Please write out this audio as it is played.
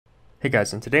Hey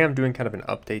guys, and today I'm doing kind of an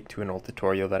update to an old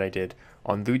tutorial that I did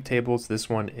on loot tables. This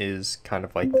one is kind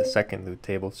of like the second loot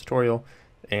tables tutorial,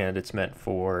 and it's meant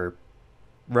for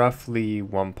roughly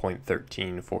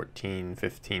 1.13, 14,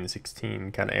 15,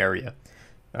 16 kind of area.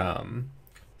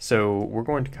 So we're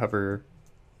going to cover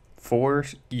 4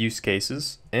 use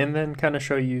cases and then kind of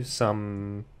show you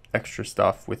some extra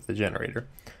stuff with the generator.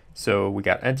 So we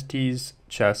got entities,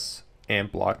 chests, and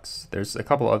blocks. There's a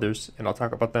couple others and I'll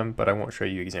talk about them, but I won't show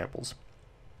you examples.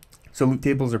 So loot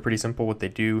tables are pretty simple. What they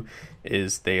do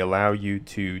is they allow you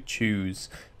to choose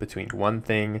between one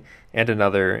thing and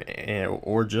another,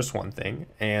 or just one thing,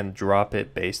 and drop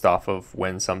it based off of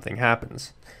when something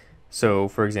happens. So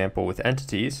for example, with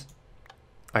entities,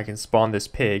 I can spawn this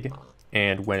pig,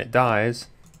 and when it dies,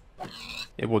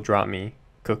 it will drop me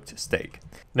cooked steak.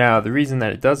 Now the reason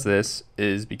that it does this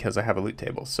is because I have a loot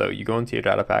table. So you go into your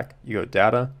data pack, you go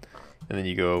data, and then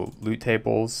you go loot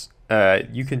tables.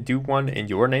 You can do one in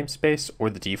your namespace or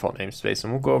the default namespace,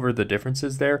 and we'll go over the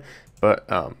differences there. But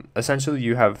essentially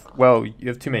you have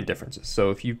 2 main differences. So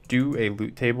if you do a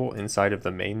loot table inside of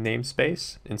the main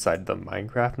namespace, inside the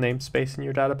Minecraft namespace in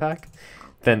your data pack,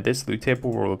 then this loot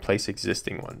table will replace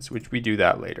existing ones, which we do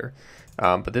that later.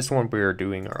 But this one we're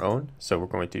doing our own. So we're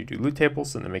going to do loot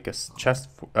tables and then make a chest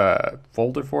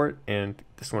folder for it. And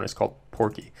this one is called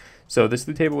Porky. So this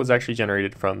loot table was actually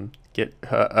generated from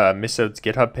MacLeod's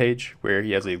GitHub page, where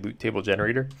he has a loot table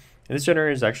generator. And this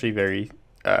generator is actually very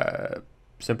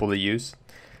simple to use.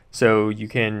 So you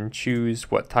can choose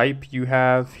what type you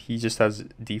have. He just has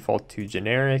default to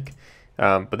generic,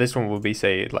 but this one will be,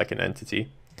 say, like an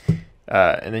entity.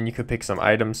 And then you could pick some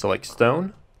items, so like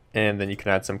stone, and then you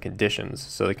can add some conditions.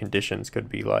 So the conditions could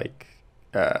be like,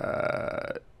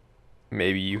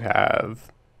 maybe you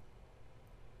have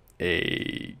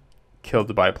a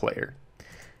killed by a player.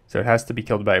 So it has to be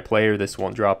killed by a player. This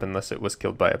won't drop unless it was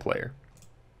killed by a player.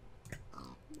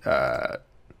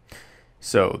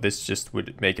 So this just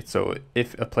would make it so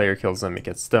if a player kills them, it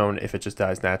gets stone. If it just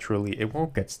dies naturally, it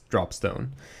won't get drop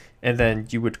stone. And then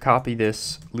you would copy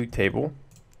this loot table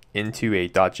into a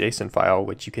 .json file,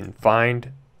 which you can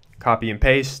find, copy and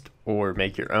paste, or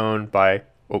make your own by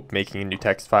making a new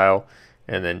text file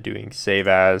and then doing save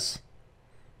as,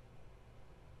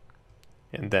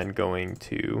 and then going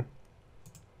to,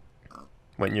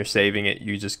 when you're saving it,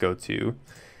 you just go to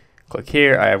click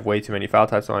here. I have way too many file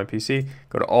types on my PC.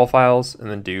 Go to all files and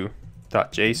then do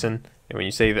 .json, and when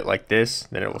you save it like this,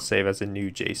 then it will save as a new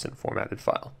JSON formatted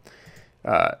file.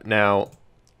 Now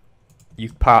you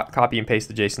copy and paste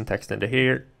the JSON text into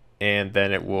here, and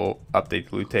then it will update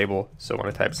the loot table. So when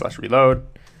I type /reload,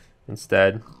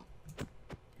 instead,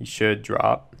 you should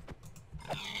drop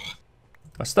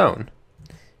a stone.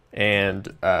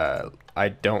 And I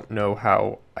don't know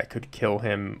how I could kill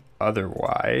him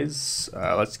otherwise.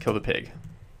 Let's kill the pig.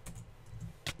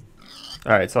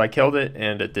 Alright, so I killed it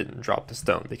and it didn't drop the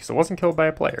stone because it wasn't killed by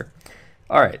a player.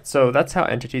 Alright, so that's how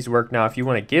entities work. Now if you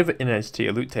want to give an entity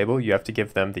a loot table, you have to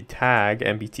give them the tag,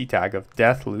 MBT tag of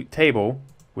death loot table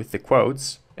with the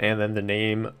quotes, and then the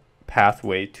name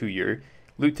pathway to your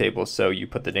loot table. So you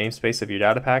put the namespace of your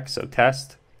data pack, so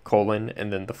test, colon,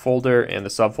 and then the folder and the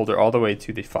subfolder all the way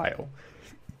to the file.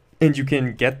 And you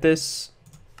can get this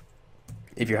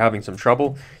if you're having some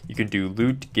trouble. You can do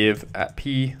loot give at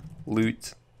p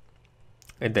loot,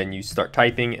 and then you start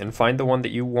typing and find the one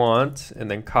that you want, and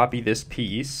then copy this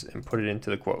piece and put it into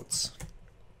the quotes,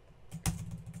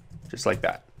 just like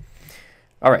that.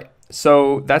 All right,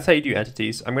 so that's how you do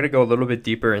entities. I'm going to go a little bit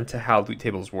deeper into how loot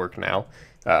tables work now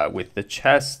with the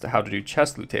chest, how to do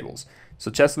chest loot tables. So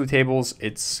chest loot tables,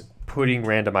 it's putting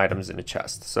random items in a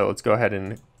chest. So let's go ahead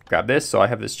and grab this. So I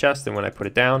have this chest, and when I put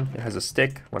it down, it has a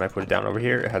stick. When I put it down over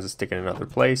here, it has a stick in another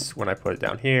place. When I put it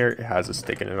down here, it has a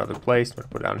stick in another place. When I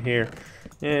put it down here,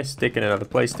 stick in another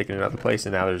place, stick in another place,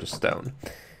 and now there's a stone.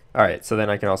 All right, so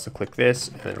then I can also click this,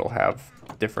 and it'll have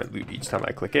different loot each time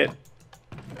I click it,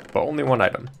 but only one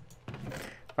item.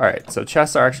 All right, so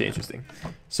chests are actually interesting.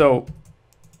 So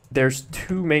there's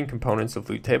 2 main components of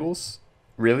loot tables,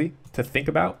 really, to think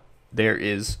about. There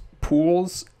is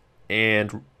pools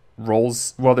and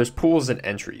roles. Well, there's pools and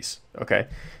entries. Okay,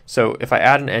 so if I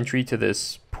add an entry to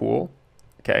this pool,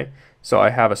 okay, so I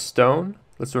have a stone.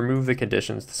 Let's remove the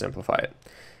conditions to simplify it,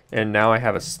 and now I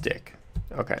have a stick.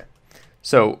 Okay,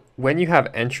 so when you have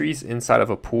entries inside of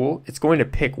a pool, it's going to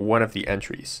pick one of the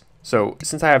entries. So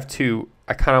since I have 2,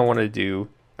 I kind of want to do,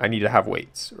 I need to have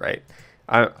weights, right?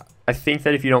 I think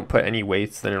that if you don't put any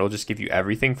weights, then it'll just give you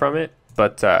everything from it,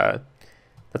 but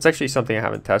that's actually something I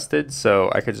haven't tested, so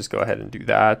I could just go ahead and do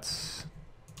that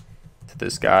to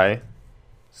this guy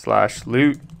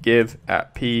 /loot give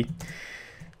at p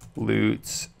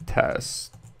loot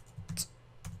test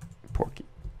porky.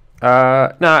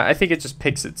 Nah, I think it just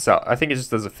picks itself. I think it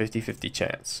just does a 50-50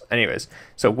 chance. Anyways,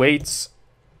 so weights,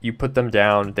 you put them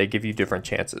down, they give you different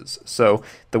chances. So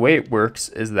the way it works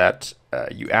is that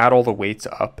you add all the weights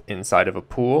up inside of a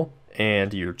pool,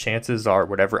 and your chances are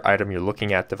whatever item you're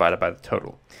looking at divided by the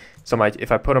total. So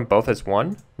if I put them both as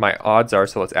 1, my odds are,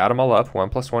 so let's add them all up, 1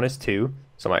 plus 1 is 2,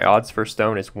 so my odds for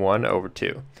stone is 1 over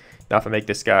 2. Now if I make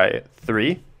this guy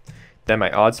 3, then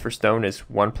my odds for stone is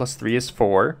 1 plus 3 is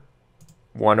 4,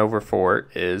 1 over 4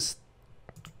 is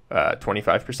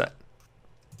 25%.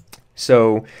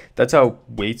 So that's how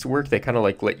weights work. They kind of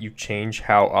like let you change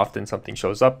how often something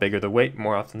shows up. Bigger the weight,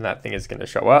 more often that thing is going to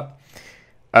show up.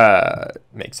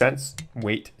 Makes sense.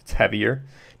 Weight, it's heavier.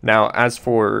 Now, as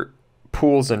for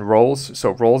pools and rolls,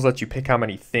 so rolls let you pick how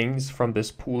many things from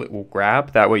this pool it will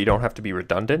grab. That way you don't have to be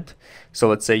redundant. So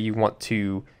let's say you want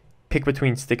to pick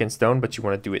between stick and stone, but you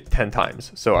want to do it 10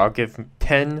 times. So I'll give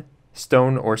 10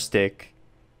 stone or stick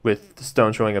with the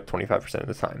stone showing up 25% of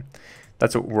the time.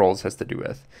 That's what rolls has to do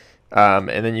with. And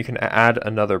then you can add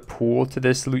another pool to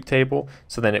this loot table.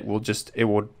 So then it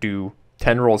will do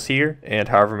 10 rolls here and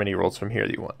however many rolls from here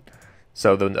that you want.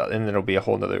 So then it'll be a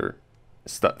whole nother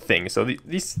thing. So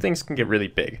these things can get really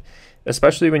big,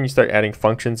 especially when you start adding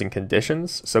functions and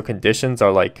conditions. So conditions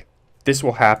are like, this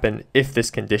will happen if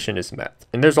this condition is met.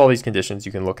 And there's all these conditions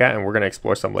you can look at, and we're going to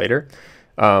explore some later.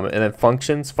 And then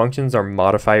functions are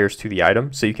modifiers to the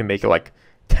item. So you can make it like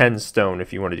 10 stone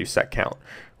if you want to do set count,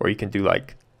 or you can do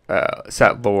like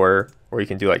set lore, or you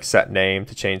can do like set name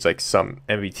to change like some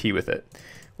MBT with it,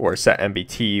 or set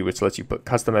MBT, which lets you put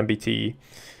custom MBT.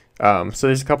 So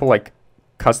there's a couple like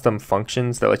custom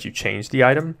functions that let you change the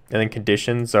item, and then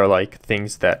conditions are like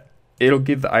things that it'll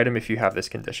give the item if you have this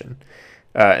condition.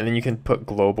 And then you can put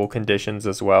global conditions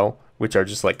as well, which are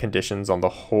just like conditions on the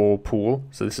whole pool.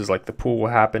 So this is like the pool will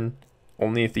happen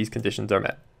only if these conditions are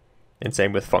met. And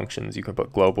same with functions, you can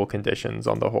put global conditions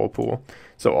on the whole pool.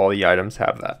 So all the items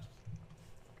have that.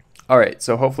 All right,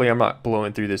 so hopefully I'm not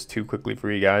blowing through this too quickly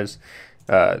for you guys.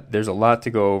 There's a lot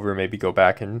to go over. Maybe go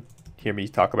back and hear me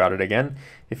talk about it again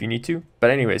if you need to.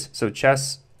 But anyways, so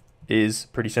chess is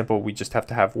pretty simple. We just have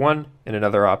to have one and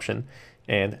another option,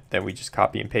 and then we just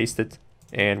copy and paste it,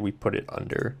 and we put it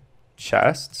under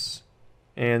chests.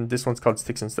 And this one's called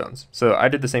sticks and stones. So I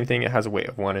did the same thing. It has a weight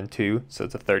of 1 and 2, so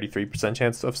it's a 33%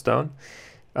 chance of stone.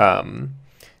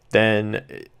 Then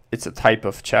it's a type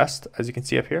of chest, as you can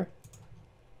see up here.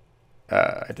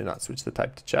 I did not switch the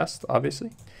type to chest,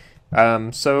 obviously.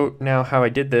 So now how I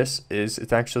did this is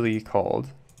it's actually called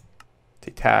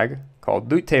a tag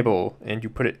called loot table, and you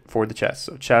put it for the chest.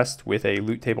 So chest with a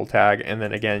loot table tag, and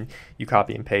then again you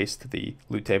copy and paste the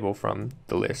loot table from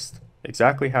the list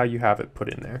exactly how you have it put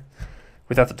in there,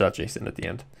 without the .json at the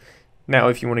end. Now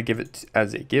if you want to give it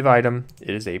as a give item,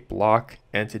 it is a block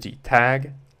entity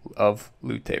tag of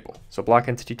loot table. So block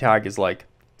entity tag is like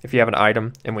if you have an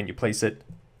item and when you place it,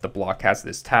 the block has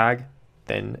this tag,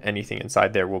 then anything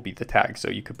inside there will be the tag. So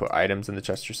you could put items in the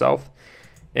chest yourself,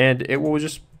 and it will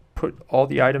just put all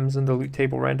the items in the loot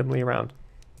table randomly around.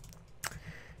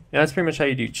 And that's pretty much how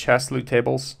you do chest loot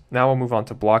tables. Now we'll move on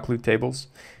to block loot tables.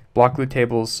 Block loot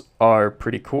tables are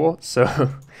pretty cool.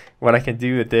 So what I can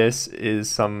do with this is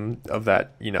some of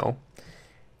that,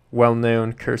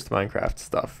 well-known cursed Minecraft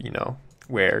stuff,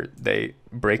 where they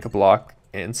break a block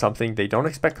and something they don't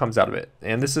expect comes out of it.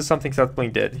 And this is something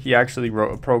SethBling did. He actually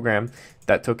wrote a program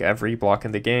that took every block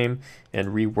in the game and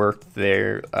reworked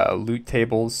their loot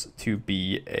tables to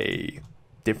be a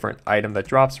different item that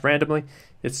drops randomly.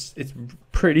 It's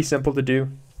pretty simple to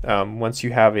do once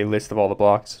you have a list of all the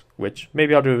blocks, which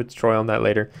maybe I'll do a tutorial on that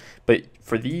later. But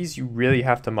for these, you really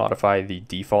have to modify the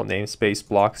default namespace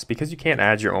blocks because you can't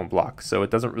add your own block. So it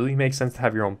doesn't really make sense to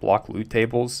have your own block loot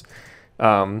tables.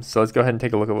 So let's go ahead and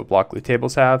take a look at what block loot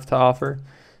tables have to offer.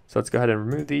 So let's go ahead and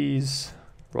remove these.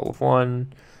 Roll of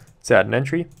 1. Let's add an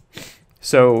entry.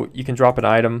 So you can drop an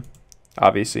item,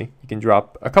 obviously. You can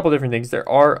drop a couple different things. There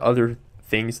are other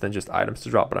things than just items to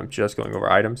drop, but I'm just going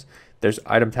over items. There's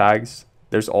item tags.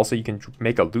 There's also, you can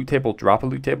make a loot table, drop a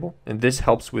loot table, and this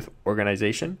helps with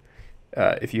organization.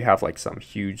 If you have like some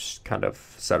huge kind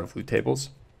of set of loot tables.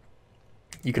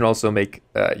 You can also make,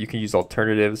 you can use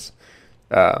alternatives,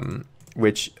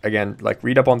 which again, like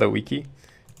read up on the wiki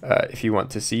if you want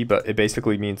to see, but it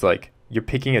basically means like you're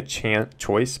picking a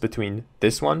choice between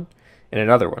this one and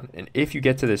another one. And if you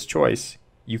get to this choice,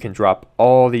 you can drop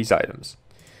all these items.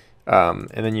 And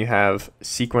then you have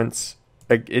sequence.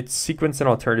 It's sequence and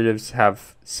alternatives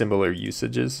have similar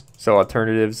usages. So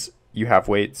alternatives, you have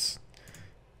weights.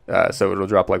 So it'll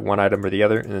drop like one item or the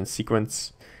other. And then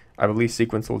sequence, I believe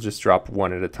sequence will just drop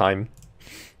one at a time.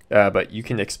 but you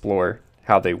can explore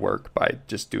how they work by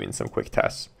just doing some quick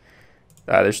tests.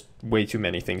 There's way too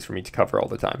many things for me to cover all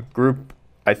the time. Group,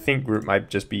 I think group might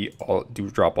just be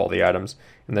drop all the items.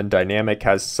 And then dynamic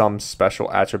has some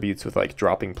special attributes with like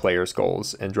dropping player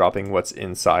skulls and dropping what's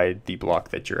inside the block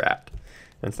that you're at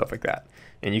and stuff like that.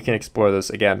 And you can explore this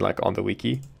again like on the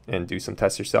wiki and do some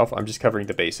tests yourself. I'm just covering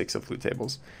the basics of loot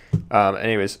tables.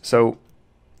 Anyways, so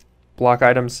block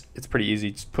items, it's pretty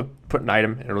easy. Just put an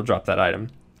item and it'll drop that item.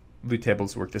 Loot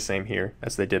tables work the same here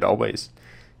as they did always.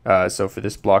 So for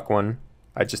this block one,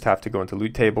 I just have to go into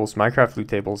loot tables, Minecraft loot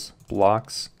tables,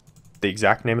 blocks, the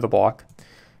exact name of the block,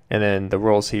 and then the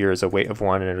rules here is a weight of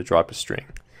 1 and it'll drop a string.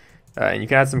 And you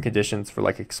can add some conditions for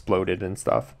like exploded and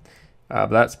stuff, but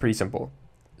that's pretty simple.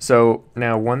 So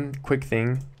now one quick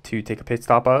thing to take a pit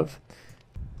stop of.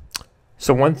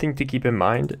 So one thing to keep in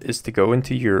mind is to go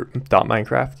into your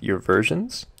 .minecraft, your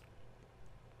versions.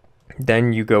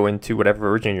 Then you go into whatever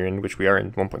version you're in, which we are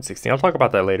in 1.16. I'll talk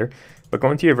about that later. But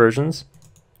go into your versions.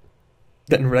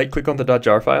 Then right click on the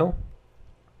 .jar file,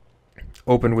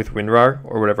 open with WinRAR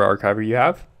or whatever archiver you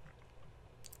have,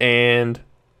 and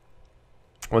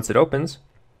once it opens,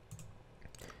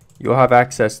 you'll have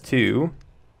access to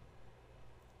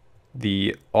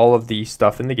all of the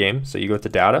stuff in the game. So you go to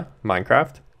data,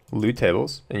 Minecraft, loot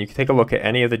tables, and you can take a look at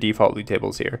any of the default loot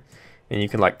tables here, and you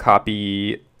can like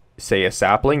copy, say, a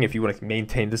sapling if you want to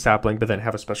maintain the sapling, but then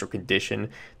have a special condition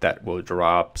that will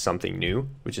drop something new,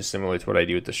 which is similar to what I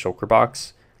do with the shulker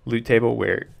box loot table,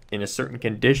 where in a certain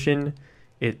condition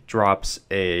it doesn't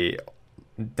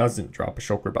drop a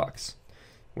shulker box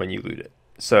when you loot it.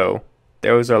 So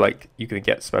those are like, you can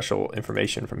get special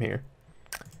information from here.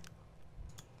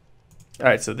 All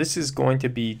right, so this is going to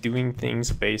be doing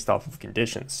things based off of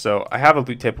conditions. So I have a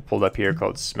loot table pulled up here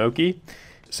called Smoky.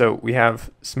 So we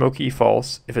have Smoky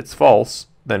false. If it's false,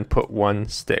 then put 1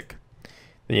 stick.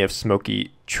 Then you have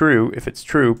Smoky true. If it's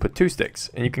true, put 2 sticks.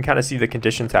 And you can kind of see the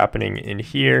conditions happening in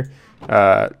here.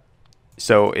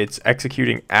 So it's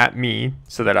executing at me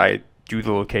so that I do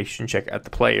the location check at the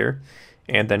player.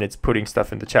 And then it's putting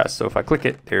stuff in the chest. So if I click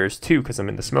it, there's 2 because I'm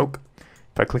in the smoke.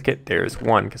 If I click it, there's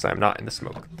 1 because I'm not in the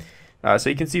smoke. So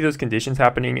you can see those conditions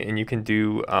happening, and you can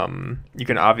do, you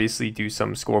can obviously do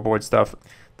some scoreboard stuff.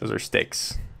 Those are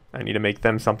sticks. I need to make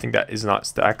them something that is not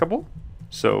stackable.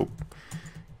 So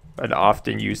an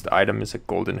often used item is a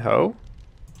golden hoe.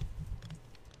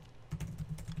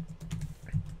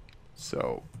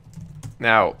 So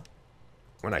now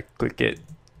when I click it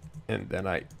and then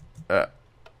I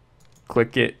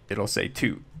click it, it'll say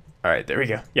 2. All right, there we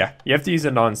go. Yeah, you have to use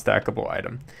a non-stackable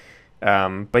item.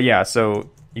 But yeah, so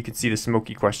you can see the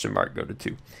smoky question mark go to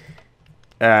 2.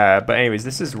 But anyways,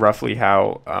 this is roughly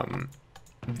how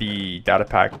the data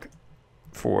pack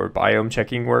for biome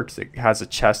checking works. It has a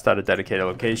chest at a dedicated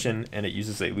location, and it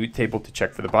uses a loot table to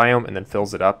check for the biome and then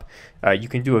fills it up. You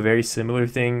can do a very similar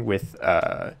thing with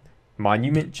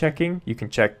monument checking. You can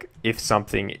check if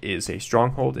something is a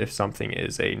stronghold, if something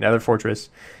is a nether fortress.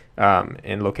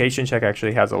 And location check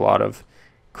actually has a lot of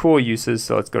cool uses.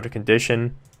 So let's go to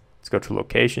condition. Let's go to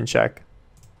location check.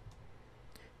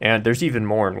 And there's even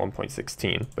more in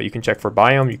 1.16, but you can check for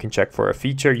biome, you can check for a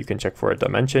feature, you can check for a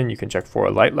dimension, you can check for a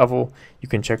light level, you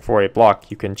can check for a block,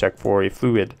 you can check for a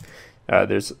fluid.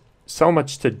 There's so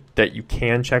much that you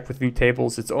can check with loot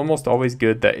tables. It's almost always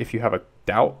good that if you have a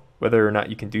doubt whether or not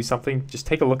you can do something, just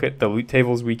take a look at the loot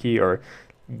tables wiki or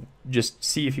just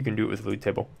see if you can do it with a loot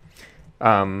table.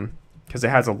 Because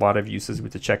it has a lot of uses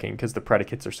with the checking because the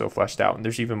predicates are so fleshed out, and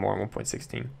there's even more in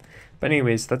 1.16. But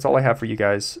anyways, that's all I have for you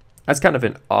guys. As kind of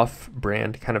an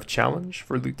off-brand kind of challenge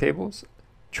for loot tables,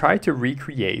 try to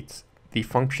recreate the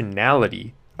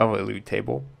functionality of a loot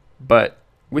table, but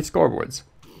with scoreboards.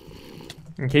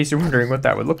 In case you're wondering what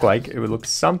that would look like, it would look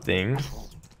something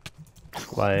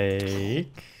like,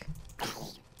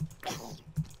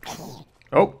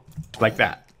 like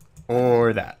that,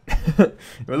 or that. It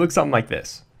would look something like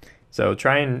this. So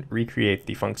try and recreate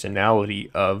the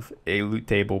functionality of a loot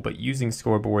table, but using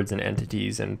scoreboards and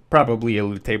entities, and probably a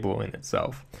loot table in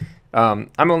itself. I'm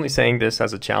only saying this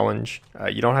as a challenge.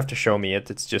 You don't have to show me it.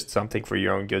 It's just something for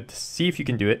your own good to see if you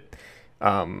can do it.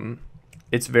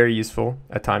 It's very useful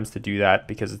at times to do that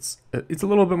because it's a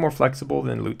little bit more flexible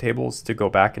than loot tables to go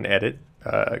back and edit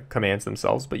commands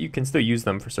themselves, but you can still use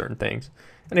them for certain things.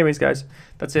 Anyways, guys,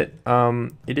 that's it.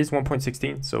 It is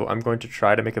 1.16, so I'm going to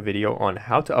try to make a video on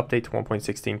how to update to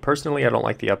 1.16. Personally, I don't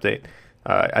like the update.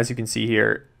 As you can see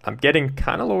here, I'm getting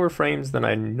kind of lower frames than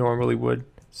I normally would,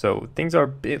 so things are a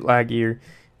bit laggier.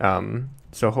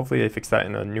 So hopefully they fix that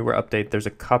in a newer update. There's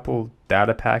a couple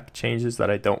data pack changes that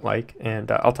I don't like,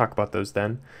 and I'll talk about those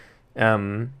then.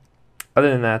 Other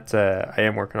than that, I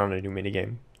am working on a new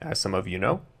minigame, as some of you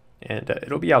know, and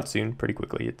it'll be out soon, pretty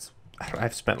quickly.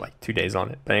 I've spent like 2 days on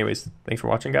it. But anyways, thanks for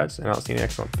watching, guys, and I'll see you in the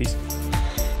next one. Peace.